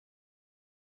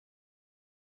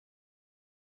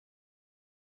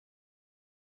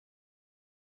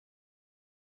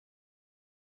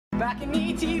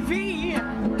BalconyTV.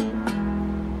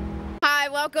 Hi,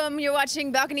 welcome. You're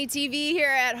watching Balcony TV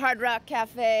here at Hard Rock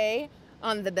Cafe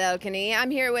on the balcony. I'm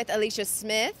here with ALICIA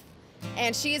Smith,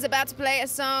 and she is about to play a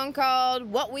song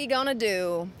called What We Gonna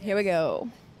Do. Here we go.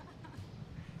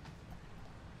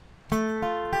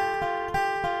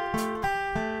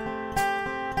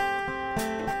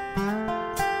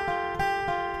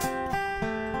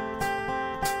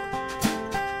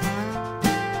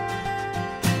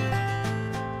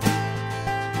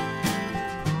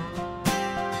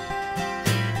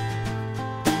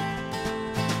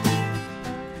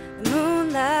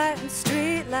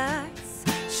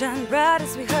 Shine bright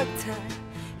as we hug tight.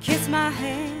 Kiss my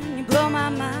hand, you blow my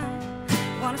mind.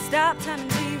 Wanna stop time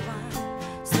and rewind.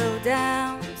 Slow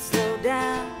down, slow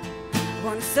down.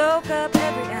 Wanna soak up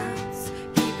every ounce.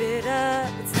 Keep it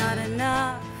up, it's not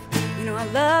enough. You know our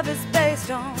love is based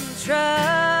on trust.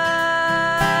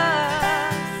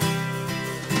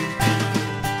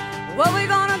 What we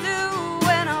gonna do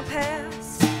when our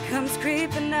past comes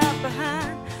creeping up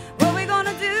behind? What we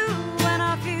gonna do when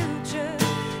our future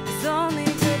is only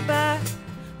goodbye?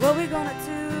 What we gonna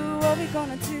do, what we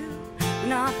gonna do?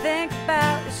 When all I think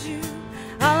about is you.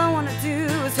 All I wanna do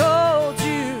is hold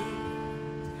you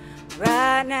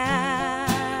right now.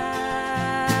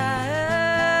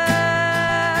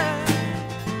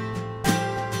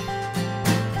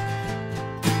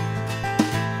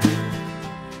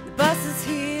 The bus is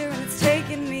here and it's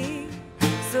taking me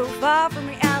so far from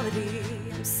reality.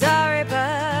 I'm sorry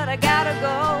but I gotta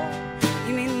go.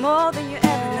 You mean more than you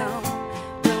ever know.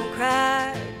 Don't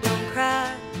cry, don't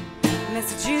cry.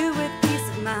 Message you with peace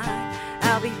of mind.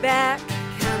 I'll be back,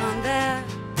 count on that.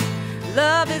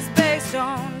 Love is based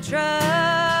on trust.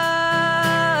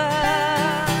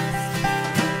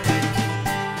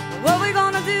 What we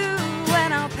gonna do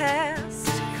when our past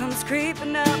comes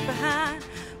creeping up behind?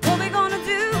 What we gonna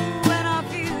do when our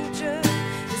future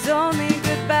is only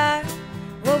goodbye?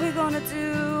 What we gonna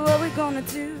do, what we gonna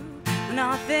do? When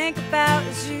all I think about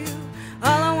is you.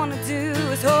 All I wanna do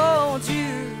is hold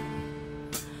you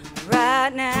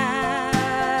right now.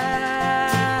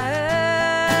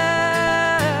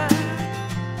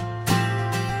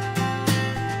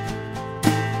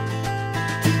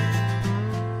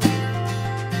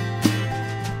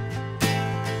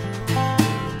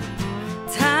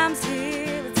 Time's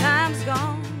here, the time's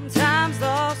gone, time's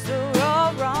lost or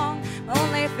all wrong.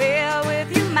 Only fear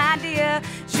with you, my dear,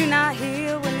 is you're not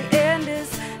here when the end is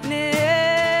near.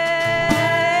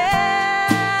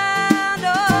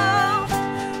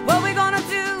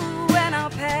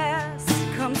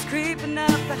 Creeping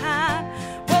up behind.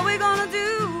 What we gonna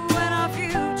do when our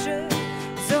future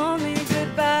is only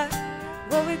goodbye?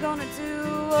 What we gonna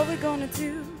do, what we gonna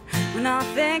do? When all I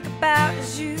think about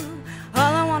is you.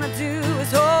 All I wanna do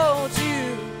is hold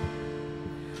you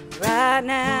right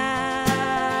now.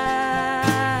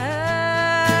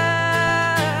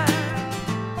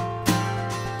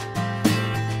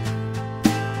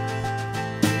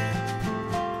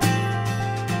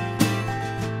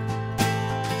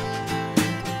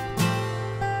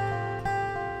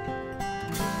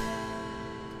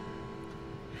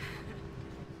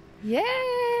 Yay!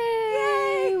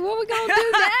 Yay! What we gonna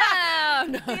do now?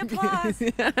 No, the applause.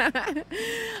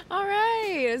 All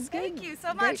right, it's good. Thank you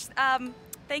so much.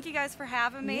 Thank you guys for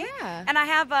having me. Yeah. And I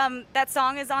have that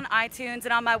song is on iTunes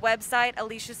and on my website,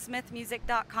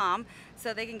 aliciasmithmusic.com,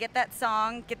 so they can get that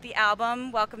song, get the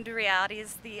album. Welcome to Reality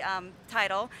is the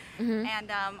title.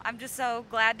 And I'm just so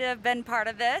glad to have been part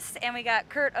of this. And we got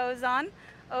Kurt Ozon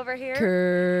over here.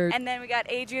 Kurt. And then we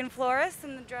got Adrian Flores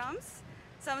in the drums.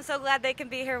 So I'm so glad they can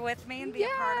be here with me and be a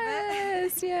part of it.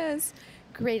 Yes, yes.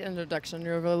 Great introduction.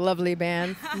 You're a lovely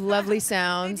band, lovely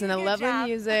sounds, and a lovely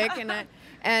music.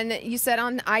 And you said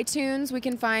on iTunes we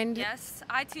can find. Yes,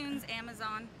 iTunes,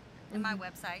 Amazon, and my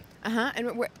website.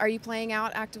 And are you playing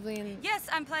out actively? Yes,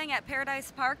 I'm playing at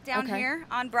Paradise Park down here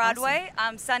on Broadway.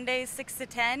 Awesome. Sundays 6 to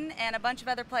 10, and a bunch of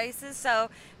other places. So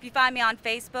if you find me on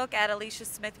Facebook at ALICIA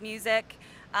SMITH Music,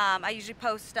 I usually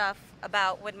post stuff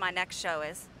about when my next show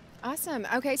is. Awesome.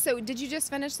 Okay, so did you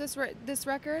just finish this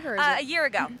record? Or is a year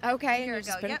ago. Okay. A year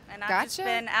ago, yep. And Gotcha. I've just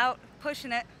been out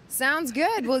pushing it. Sounds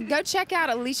good. Well, go check out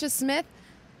ALICIA Smith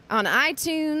on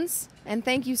iTunes. And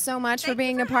thank you so much for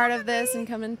being a part of this and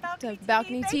coming to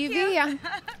Balcony TV.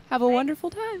 Have a wonderful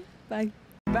time. Bye.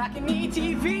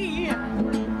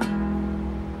 BalconyTV.